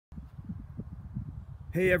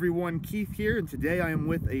Hey everyone, Keith here, and today I am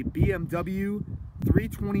with a BMW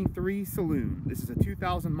 323 Saloon. This is a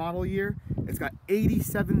 2000 model year. It's got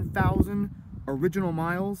 87,000 original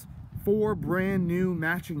miles, 4 brand new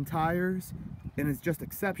matching tires, and it's just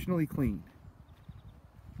exceptionally clean.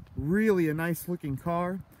 Really a nice looking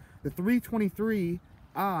car. The 323i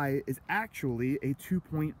is actually a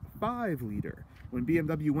 2.5 liter. When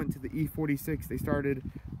BMW went to the E46, they started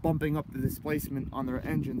bumping up the displacement on their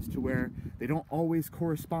engines to where they don't always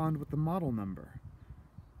correspond with the model number.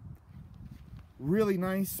 Really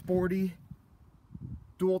nice, sporty,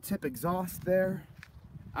 dual tip exhaust there.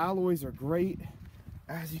 Alloys are great.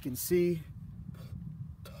 As you can see,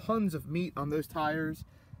 tons of meat on those tires.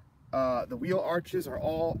 The wheel arches are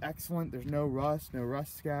all excellent. There's no rust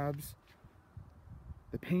scabs.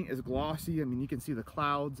 The paint is glossy. I mean, you can see the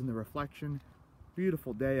clouds and the reflection.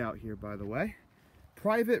 Beautiful day out here, by the way.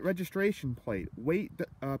 Private registration plate, weight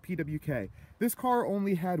PWK. This car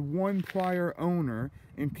only had one prior owner,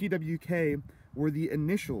 and PWK were the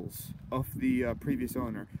initials of the previous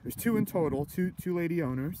owner. There's 2 in total, two lady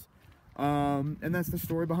owners, and that's the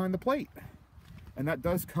story behind the plate. And that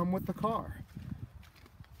does come with the car.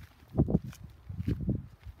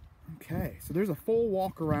 Okay, so there's a full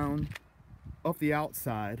walk around of the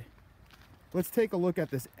outside. Let's take a look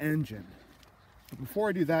at this engine. Before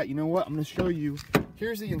I do that, you know what? I'm going to show you.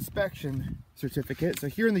 Here's the inspection certificate. So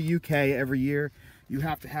here in the UK, every year, you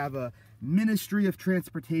have to have a Ministry of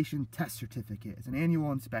Transportation test certificate. It's an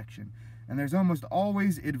annual inspection. And there's almost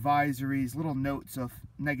always advisories, little notes of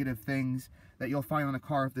negative things that you'll find on a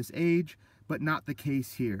car of this age, but not the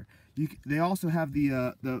case here. They also have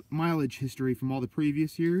the mileage history from all the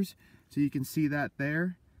previous years. So you can see that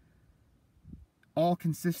there. All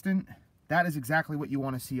consistent. That is exactly what you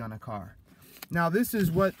want to see on a car. Now this is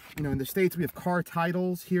what, in the States we have car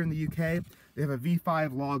titles. Here in the UK, they have a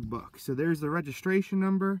V5 logbook. So there's the registration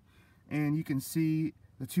number, and you can see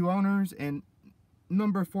the 2 owners and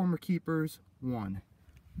number of former keepers, 1.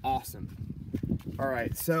 Awesome. All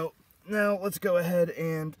right, so now let's go ahead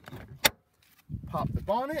and pop the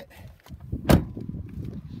bonnet.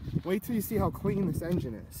 Wait till you see how clean this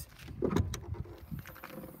engine is.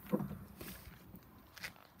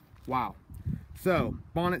 Wow. So,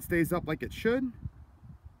 bonnet stays up like it should.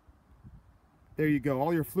 There you go.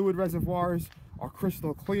 All your fluid reservoirs are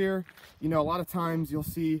crystal clear. A lot of times you'll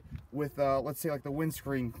see with, let's say like the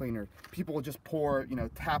windscreen cleaner, people will just pour,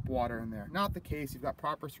 tap water in there. Not the case. You've got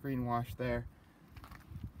proper screen wash there.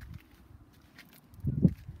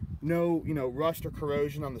 No, rust or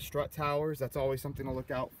corrosion on the strut towers. That's always something to look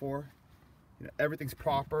out for. Everything's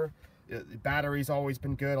proper. The battery's always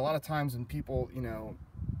been good. A lot of times when people,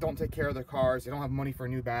 don't take care of their cars, they don't have money for a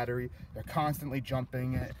new battery, they're constantly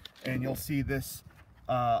jumping it, and you'll see this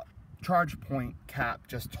charge point cap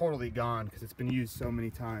just totally gone because it's been used so many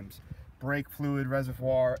times. Brake fluid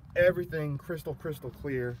reservoir, everything crystal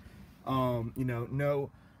clear. No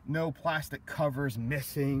plastic covers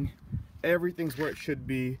missing. Everything's where it should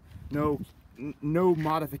be. No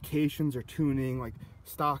modifications or tuning, like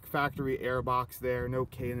stock factory air box there, no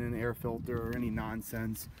K&N air filter or any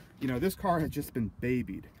nonsense. This car has just been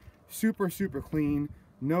babied. Super clean,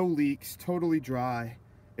 no leaks, totally dry.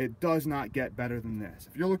 It does not get better than this.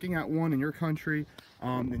 If you're looking at one in your country,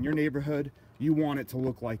 in your neighborhood, you want it to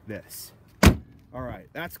look like this. All right,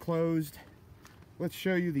 that's closed. Let's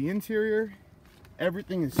show you the interior.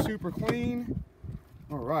 Everything is super clean.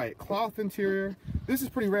 All right, cloth interior. This is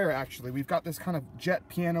pretty rare actually. We've got this kind of jet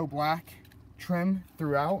piano black trim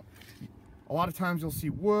throughout. A lot of times you'll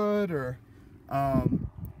see wood or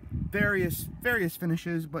various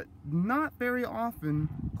finishes, but not very often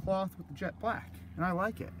cloth with the jet black, and I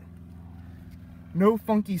like it. No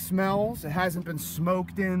funky smells. It hasn't been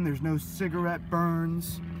smoked in. There's no cigarette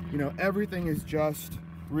burns. Everything is just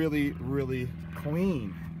really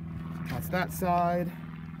clean. That's that side.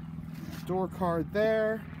 Door card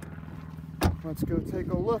there. Let's go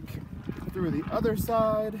take a look through the other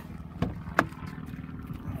side.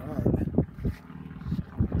 All right.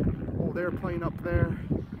 Old airplane up there.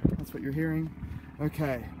 That's what you're hearing.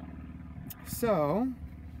 Okay. So,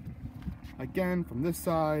 again, from this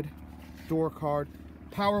side, door card.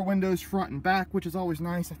 Power windows front and back, which is always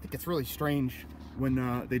nice. I think it's really strange when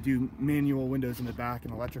they do manual windows in the back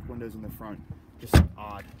and electric windows in the front. Just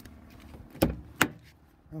odd.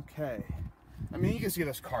 Okay. I mean, you can see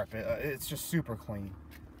this carpet. It's just super clean.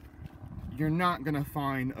 You're not going to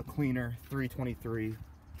find a cleaner 323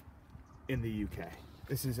 in the UK.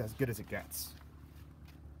 This is as good as it gets.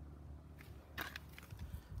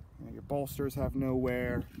 Your bolsters have no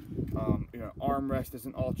wear. Armrest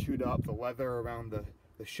isn't all chewed up. The leather around the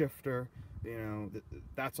shifter You know,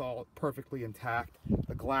 that's all perfectly intact.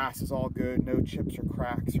 The glass is all good, no chips or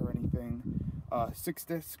cracks or anything.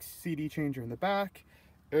 6-disc CD changer in the back,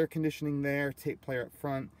 air conditioning there, tape player up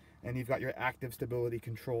front, and you've got your active stability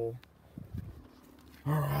control.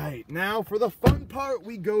 All right, now for the fun part,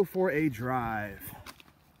 we go for a drive.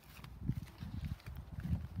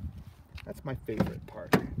 That's my favorite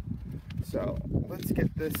part. So let's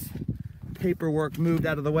get this paperwork moved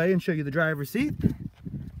out of the way and show you the driver's seat.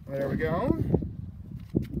 There we go.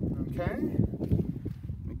 Okay.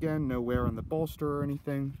 Again, no wear on the bolster or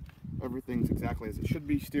anything. Everything's exactly as it should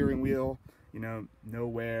be. Steering wheel, you know, no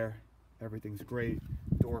wear. Everything's great.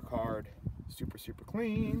 Door card, super, super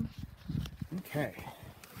clean. Okay.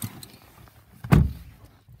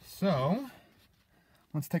 So,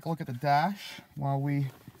 let's take a look at the dash while we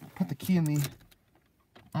put the key in the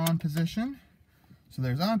on position. So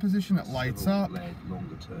there's on position, it lights up. You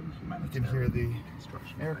can hear the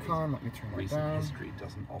aircon. Let me turn that down. History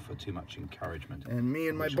doesn't offer too much encouragement. And me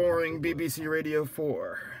and my boring BBC Radio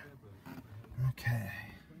 4. Okay.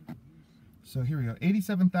 So here we go.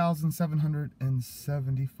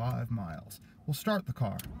 87,775 miles. We'll start the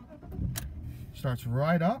car. Starts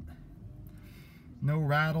right up. No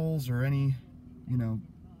rattles or any, you know,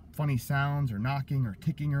 funny sounds or knocking or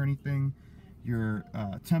ticking or anything. Your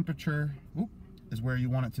temperature is where you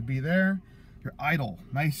want it to be there. Your idle,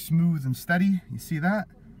 nice, smooth, and steady. You see that?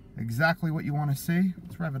 Exactly what you want to see.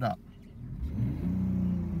 Let's rev it up.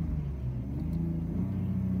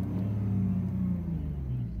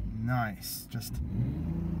 Nice. Just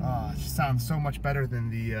it just sounds so much better than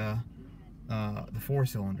the 4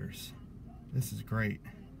 cylinders. This is great.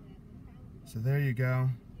 So there you go.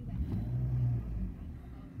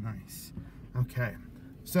 Nice. Okay.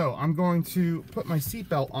 So I'm going to put my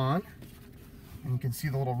seatbelt on. And you can see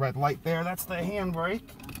the little red light there. That's the handbrake.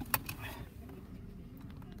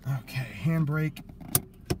 Okay, handbrake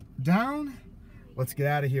down. Let's get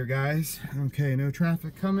out of here, guys. Okay, no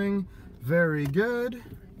traffic coming. Very good.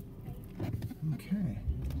 Okay.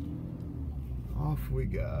 Off we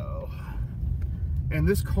go. And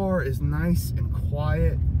this car is nice and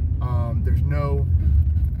quiet. There's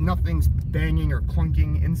nothing's banging or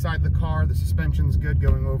clunking inside the car. The suspension's good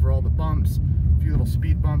going over all the bumps. A few little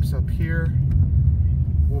speed bumps up here.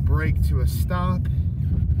 We'll brake to a stop,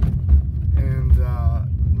 and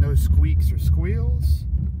no squeaks or squeals.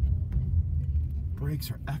 Brakes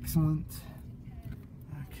are excellent.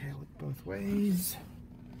 Okay, look both ways.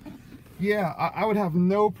 Yeah, I would have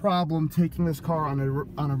no problem taking this car on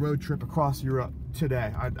a road trip across Europe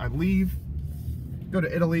today. I'd leave, go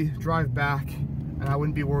to Italy, drive back, and I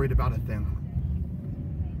wouldn't be worried about a thing.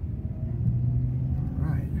 All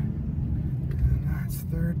right, and that's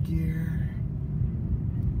third gear.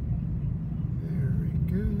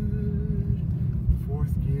 Good.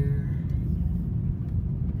 Fourth gear.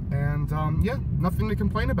 And yeah, nothing to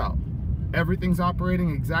complain about. Everything's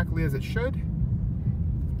operating exactly as it should.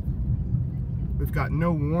 We've got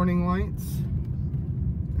no warning lights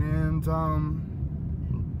and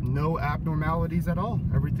no abnormalities at all.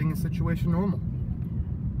 Everything is situation normal.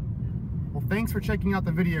 Well, thanks for checking out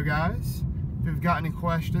the video, guys. If you've got any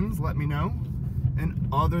questions, let me know. And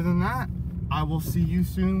other than that, I will see you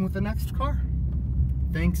soon with the next car.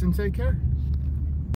 Thanks and take care.